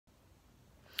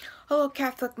Hello,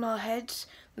 Catholic Metalheads.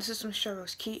 This is Michelle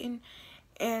Rose Keaton,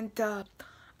 and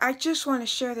I just want to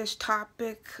share this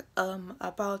topic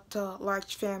about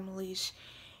large families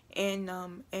in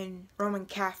Roman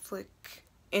Catholic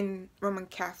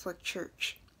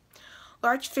Church.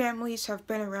 Large families have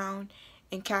been around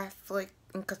in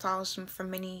Catholicism for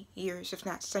many years, if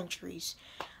not centuries.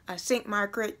 Saint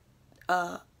Margaret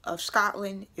of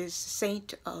Scotland is the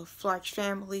saint of large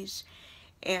families,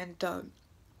 and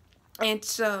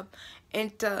it's and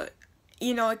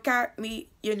it got me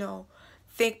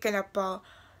thinking about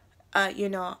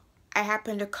I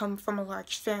happen to come from a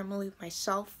large family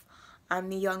myself. I'm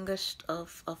the youngest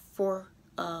of four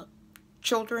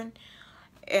children,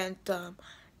 and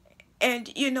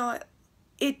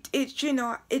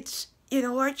it's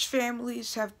large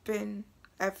families have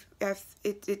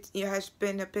has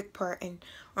been a big part in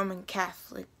Roman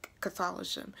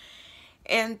Catholicism,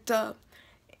 and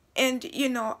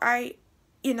I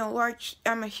large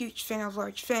I'm a huge fan of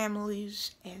large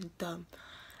families, and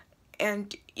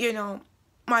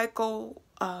my goal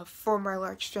for my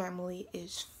large family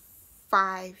is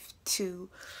five to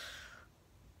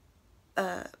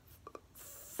 4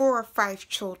 or 5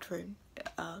 children,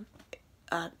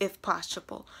 if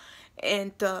possible,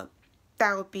 and that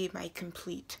would be my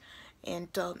complete. And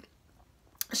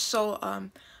so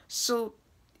so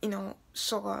you know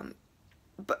so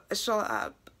but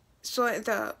so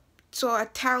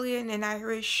Italian and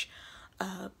Irish,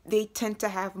 they tend to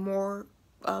have more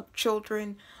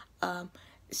children. Um,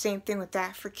 Same thing with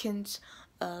Africans,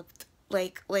 uh,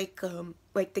 like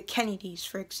the Kennedys,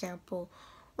 for example,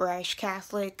 were Irish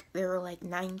Catholic. There were like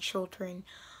 9 children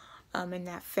in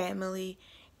that family,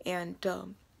 and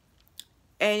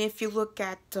if you look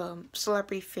at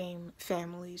celebrity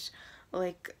families,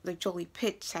 like the Jolie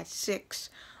Pitts had 6,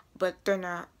 but they're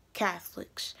not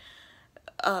Catholics.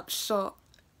 So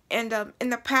and in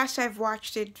the past I've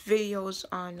watched videos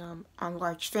on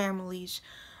large families,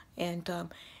 and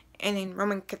and in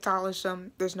Roman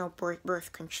Catholicism there's no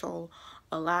birth control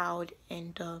allowed,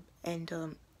 and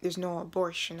there's no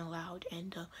abortion allowed,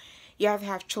 and you either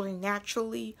have children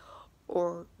naturally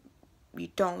or you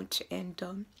don't,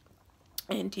 and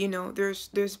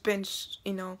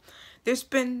there's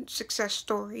been success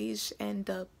stories, and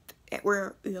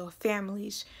where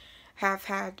families have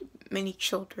had many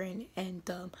children, and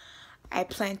I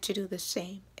plan to do the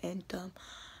same. And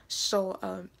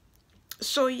so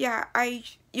so yeah,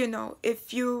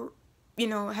 if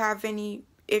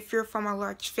if you're from a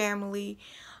large family,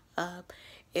 uh,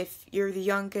 if you're the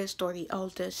youngest or the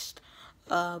eldest,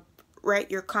 uh,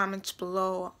 write your comments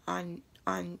below on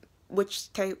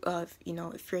which type of,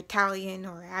 if you're Italian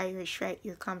or Irish, write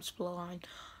your comments below on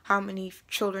how many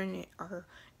children are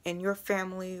in your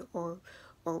family, or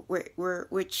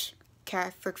which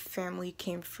Catholic family you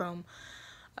came from.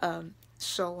 Um,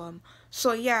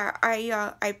 so yeah,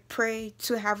 I pray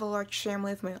to have a large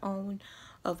family of my own,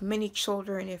 of many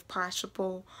children if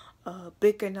possible,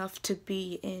 big enough to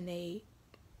be in a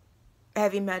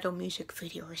heavy metal music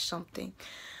video or something.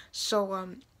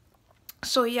 So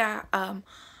so yeah,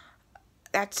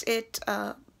 that's it.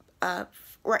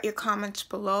 Write your comments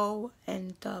below,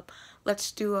 and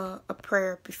let's do a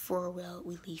prayer before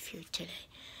we leave here today.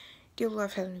 Dear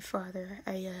Lord, Heavenly Father,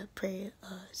 I pray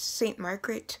Saint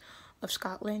Margaret of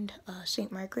Scotland.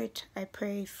 Saint Margaret, I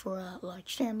pray for a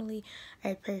large family.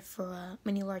 I pray for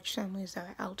many large families that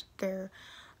are out there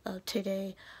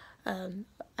today.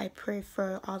 I pray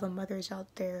for all the mothers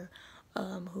out there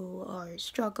who are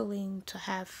struggling to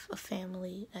have a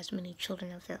family, as many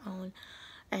children of their own.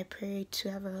 I pray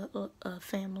to have a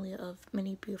family of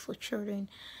many beautiful children.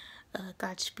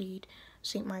 Godspeed.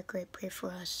 Saint Margaret, pray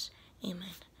for us. Amen.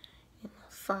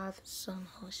 Father, Son,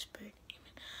 Holy Spirit. Amen.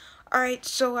 Alright,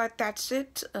 so that's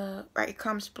it. Write your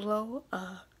comments below.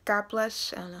 God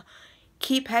bless, and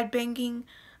keep headbanging.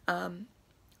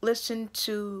 Listen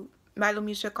to metal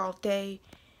music all day.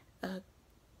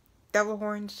 Devil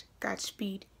horns.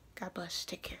 Godspeed. God bless.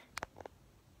 Take care.